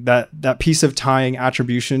saying, that piece of tying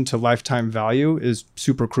attribution to lifetime value is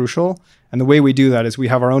super crucial. And the way we do that is we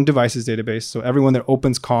have our own devices database. So everyone that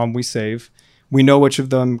opens Calm, we save. We know which of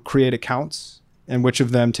them create accounts and which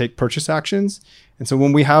of them take purchase actions. And so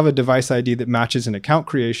when we have a device ID that matches an account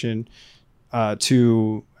creation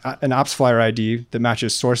to an AppsFlyer ID that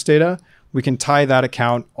matches source data, we can tie that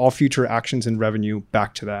account, all future actions and revenue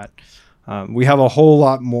back to that. We have a whole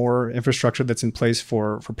lot more infrastructure that's in place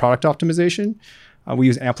for product optimization. We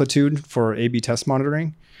use Amplitude for A/B test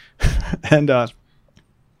monitoring. And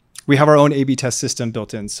we have our own A/B test system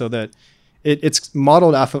built in so that it's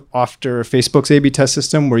modeled after Facebook's A/B test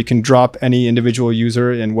system, where you can drop any individual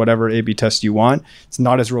user in whatever A/B test you want. It's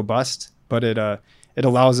not as robust, but it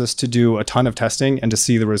allows us to do a ton of testing and to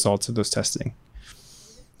see the results of those testing.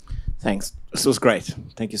 Thanks. This was great.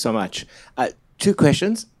 Thank you so much. 2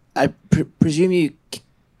 questions. I presume you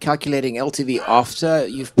calculating LTV after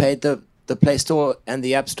you've paid the Play Store and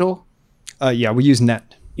the App Store? Yeah, we use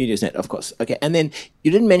Net. You use Net, of course. Okay. And then you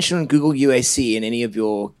didn't mention Google UAC in any of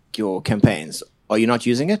your campaigns. Are you not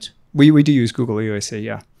using it? We do use Google UAC,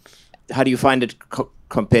 yeah. How do you find it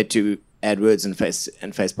compared to AdWords and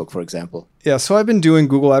Facebook, for example? Yeah, so I've been doing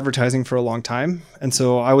Google advertising for a long time. And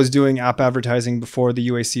so I was doing app advertising before the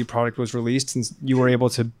UAC product was released, and you were able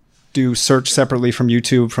to do search separately from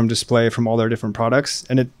YouTube, from display, from all their different products.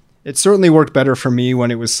 And it certainly worked better for me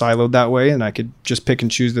when it was siloed that way, and I could just pick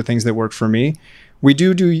and choose the things that worked for me. We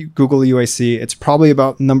do Google UAC. It's probably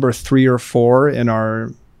about number 3 or 4 in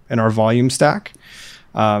our volume stack,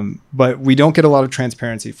 but we don't get a lot of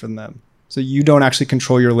transparency from them. So you don't actually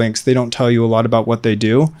control your links. They don't tell you a lot about what they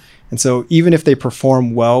do. And so even if they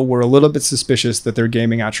perform well, we're a little bit suspicious that they're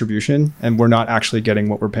gaming attribution and we're not actually getting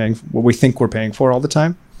what we think we're paying for all the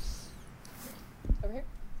time.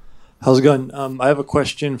 How's it going? I have a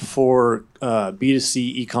question for B2C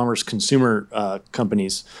e-commerce consumer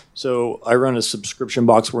companies. So I run a subscription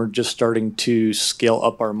box. We're just starting to scale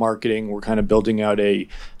up our marketing. We're kind of building out a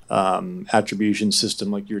attribution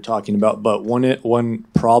system like you were talking about. But one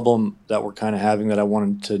problem that we're kind of having that I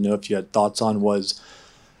wanted to know if you had thoughts on was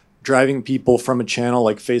driving people from a channel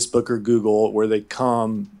like Facebook or Google where they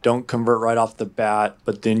don't convert right off the bat,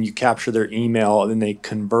 but then you capture their email and then they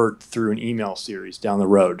convert through an email series down the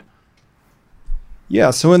road.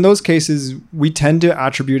 Yeah, so in those cases, we tend to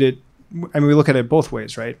attribute it. I mean, we look at it both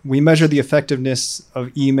ways, right? We measure the effectiveness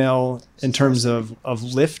of email in terms of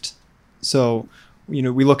lift. So,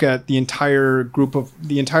 we look at the entire group of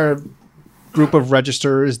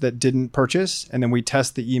registers that didn't purchase, and then we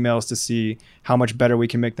test the emails to see how much better we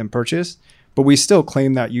can make them purchase. But we still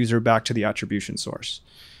claim that user back to the attribution source.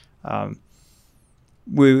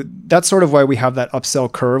 That's sort of why we have that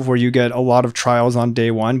upsell curve where you get a lot of trials on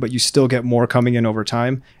day one, but you still get more coming in over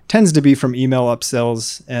time. It tends to be from email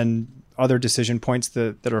upsells and other decision points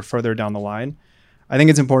that are further down the line. I think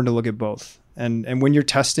it's important to look at both. And when you're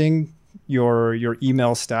testing your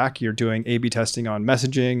email stack, you're doing A/B testing on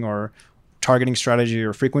messaging or targeting strategy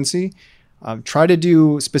or frequency. Try to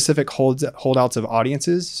do specific holdouts of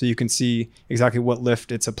audiences so you can see exactly what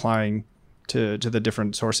lift it's applying to the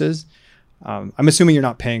different sources. I'm assuming you're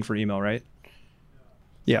not paying for email, right?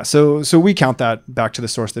 Yeah, so we count that back to the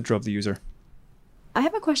source that drove the user. I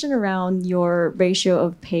have a question around your ratio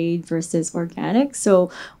of paid versus organic. So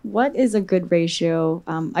what is a good ratio?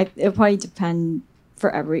 It'll probably depend for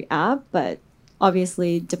every app, but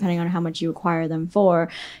obviously depending on how much you acquire them for,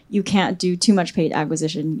 you can't do too much paid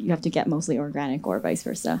acquisition. You have to get mostly organic or vice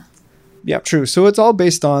versa. Yeah, true. So it's all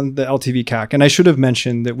based on the LTV CAC. And I should have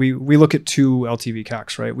mentioned that we look at 2 LTV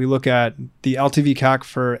CACs, right? We look at the LTV CAC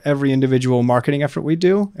for every individual marketing effort we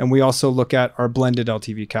do. And we also look at our blended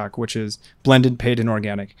LTV CAC, which is blended, paid, and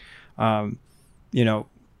organic.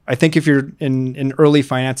 I I think if you're in early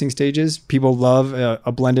financing stages, people love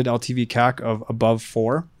a blended LTV CAC of above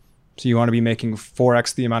 4. So you want to be making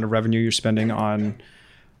 4x the amount of revenue you're spending on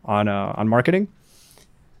marketing.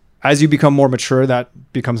 As you become more mature,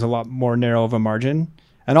 that becomes a lot more narrow of a margin.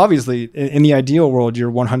 And obviously, in the ideal world,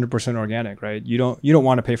 you're 100% organic, right? You don't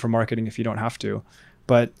want to pay for marketing if you don't have to.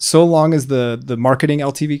 But so long as the marketing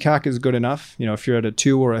LTV CAC is good enough, if you're at a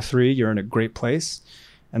 2 or a 3, you're in a great place.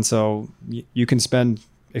 And so you can spend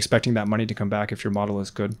expecting that money to come back if your model is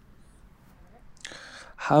good.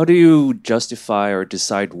 How do you justify or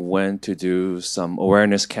decide when to do some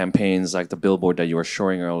awareness campaigns like the billboard that you were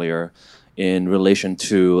showing earlier in relation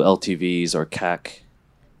to LTVs or CAC?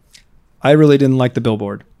 I really didn't like the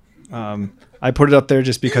billboard. I put it up there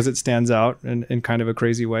just because it stands out in kind of a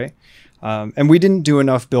crazy way. And we didn't do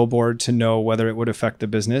enough billboard to know whether it would affect the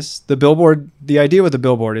business. The idea with the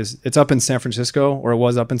billboard is it's up in San Francisco, or it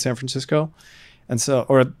was up in San Francisco. And so,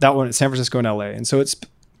 or that one, San Francisco and LA. And so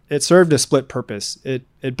it served a split purpose.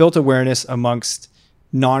 It built awareness amongst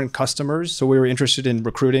non-customers. So we were interested in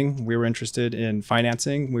recruiting. We were interested in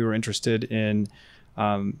financing. We were interested in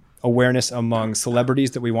awareness among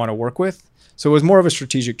celebrities that we want to work with. So it was more of a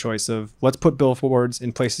strategic choice of let's put billboards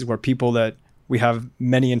in places where people that we have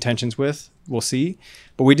many intentions with will see,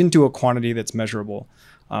 but we didn't do a quantity that's measurable.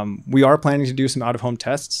 We are planning to do some out-of-home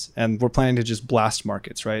tests, and we're planning to just blast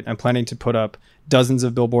markets, right? I'm planning to put up dozens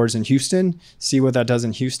of billboards in Houston, see what that does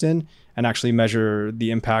in Houston, and actually measure the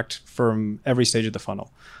impact from every stage of the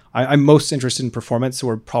funnel. I'm most interested in performance, so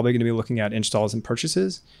we're probably going to be looking at installs and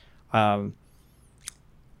purchases.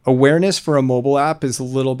 Awareness for a mobile app is a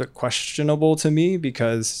little bit questionable to me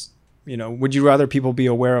because, would you rather people be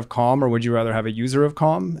aware of Calm, or would you rather have a user of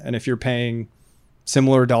Calm? And if you're paying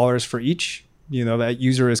similar dollars for each, that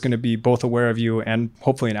user is going to be both aware of you and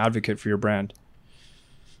hopefully an advocate for your brand.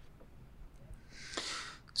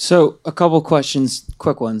 So a couple questions,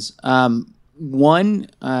 quick ones. One,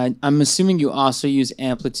 I'm assuming you also use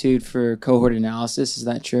Amplitude for cohort analysis. Is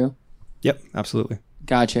that true? Yep, absolutely.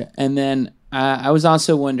 Gotcha. And then I was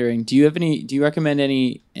also wondering, do you recommend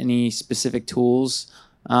any specific tools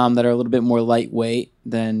that are a little bit more lightweight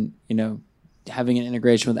than, having an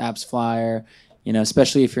integration with AppsFlyer,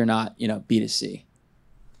 especially if you're not, B2C?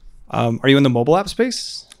 Are you in the mobile app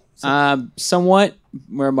space? Somewhat.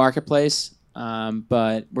 We're a marketplace,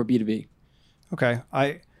 but we're B2B.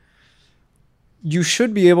 Okay. You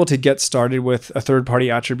should be able to get started with a third-party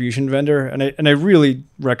attribution vendor, and I really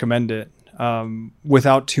recommend it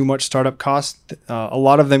without too much startup cost. A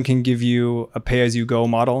lot of them can give you a pay-as-you-go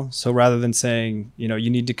model. So rather than saying, you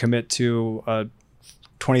need to commit to a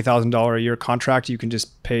 $20,000 a year contract, you can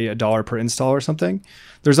just pay $1 per install or something.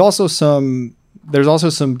 There's also some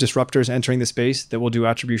disruptors entering the space that will do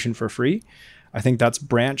attribution for free. I think that's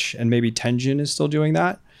Branch, and maybe Tenjin is still doing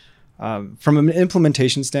that. From an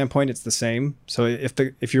implementation standpoint, it's the same. So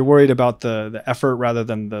if you're worried about the effort rather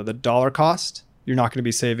than the dollar cost, you're not going to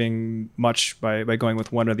be saving much by going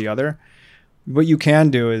with one or the other. What you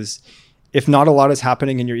can do is, if not a lot is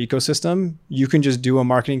happening in your ecosystem, you can just do a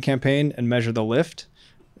marketing campaign and measure the lift.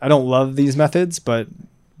 I don't love these methods, but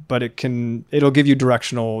it'll give you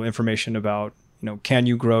directional information about, can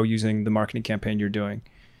you grow using the marketing campaign you're doing.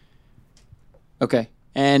 Okay.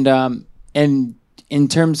 And in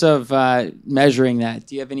terms of measuring that,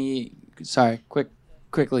 do you have any,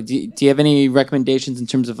 quickly, do you have any recommendations in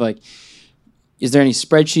terms of is there any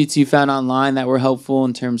spreadsheets you found online that were helpful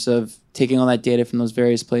in terms of taking all that data from those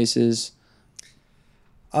various places?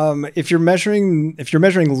 If you're measuring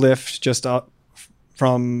lift just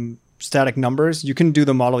from static numbers, you can do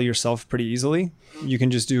the model yourself pretty easily. You can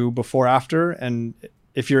just do before, after, and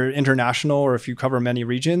if you're international or if you cover many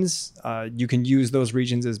regions, you can use those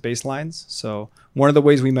regions as baselines. So one of the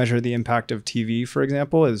ways we measure the impact of TV, for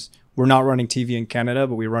example, is we're not running TV in Canada,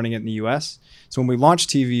 but we're running it in the US. So when we launch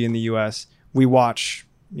TV in the US, we watch,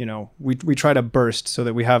 we try to burst so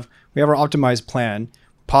that we have our optimized plan,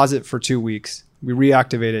 pause it for 2 weeks, we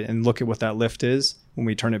reactivate it and look at what that lift is when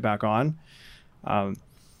we turn it back on.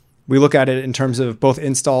 We look at it in terms of both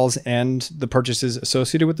installs and the purchases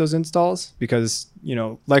associated with those installs, because,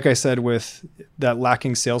 like I said, with that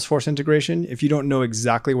lacking Salesforce integration, if you don't know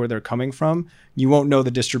exactly where they're coming from, you won't know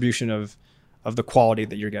the distribution of the quality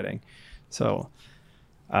that you're getting. So,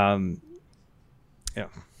 yeah,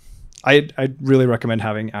 I'd really recommend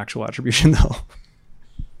having actual attribution though.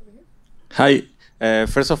 Hi.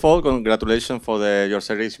 First of all, congratulations for your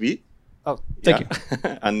Series B. Oh, thank you.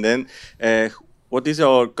 And then, what is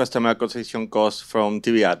your customer acquisition cost from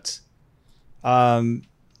TV ads?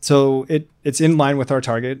 So it's in line with our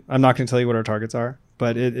target. I'm not going to tell you what our targets are,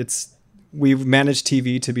 but it's we've managed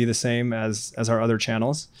TV to be the same as our other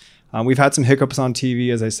channels. We've had some hiccups on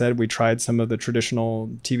TV. As I said, we tried some of the traditional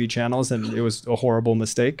TV channels and it was a horrible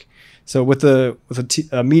mistake. So with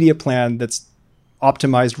a media plan that's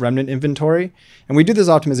optimized remnant inventory, and we do this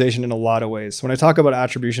optimization in a lot of ways. So when I talk about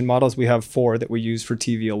attribution models, we have 4 that we use for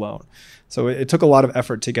TV alone. So it took a lot of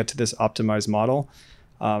effort to get to this optimized model.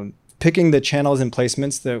 Picking the channels and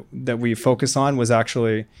placements that we focus on was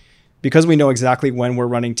actually, because we know exactly when we're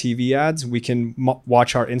running TV ads, we can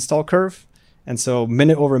watch our install curve. And so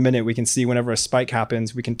minute over minute, we can see whenever a spike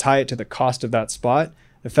happens, we can tie it to the cost of that spot,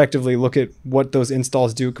 effectively look at what those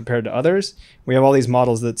installs do compared to others. We have all these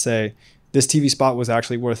models that say, this TV spot was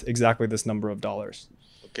actually worth exactly this number of dollars.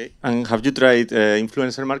 Okay. And have you tried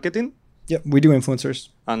influencer marketing? Yep, we do influencers.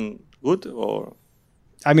 And good or?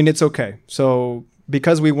 I mean, it's okay. So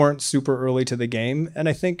because we weren't super early to the game, and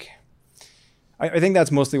I think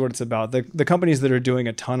that's mostly what it's about. The companies that are doing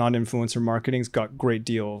a ton on influencer marketing's got great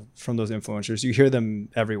deal from those influencers. You hear them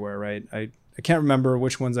everywhere, right? I can't remember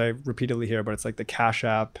which ones I repeatedly hear, but it's like the Cash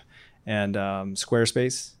App and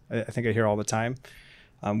Squarespace. I think I hear all the time.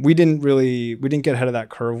 We didn't get ahead of that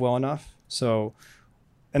curve well enough. So,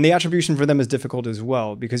 and the attribution for them is difficult as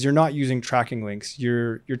well because you're not using tracking links.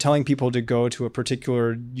 You're telling people to go to a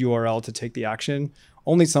particular URL to take the action.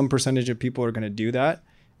 Only some percentage of people are going to do that.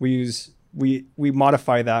 We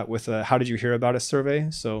modify that with a how did you hear about us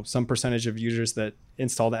survey. So some percentage of users that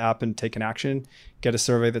install the app and take an action get a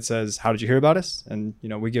survey that says, how did you hear about us? And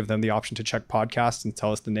we give them the option to check podcast and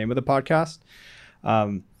tell us the name of the podcast.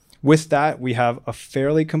 With that, we have a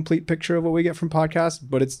fairly complete picture of what we get from podcasts,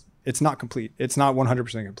 but it's not complete. It's not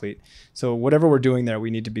 100% complete. So whatever we're doing there,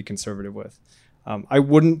 we need to be conservative with. I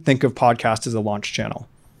wouldn't think of podcast as a launch channel.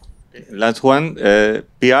 Last one,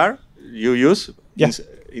 PR you use? Yes.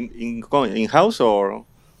 In-house or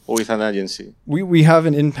with an agency? We have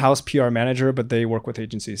an in-house PR manager, but they work with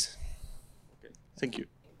agencies. Okay. Thank you.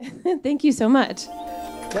 Thank you so much.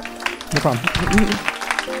 Yep. No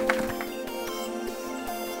problem.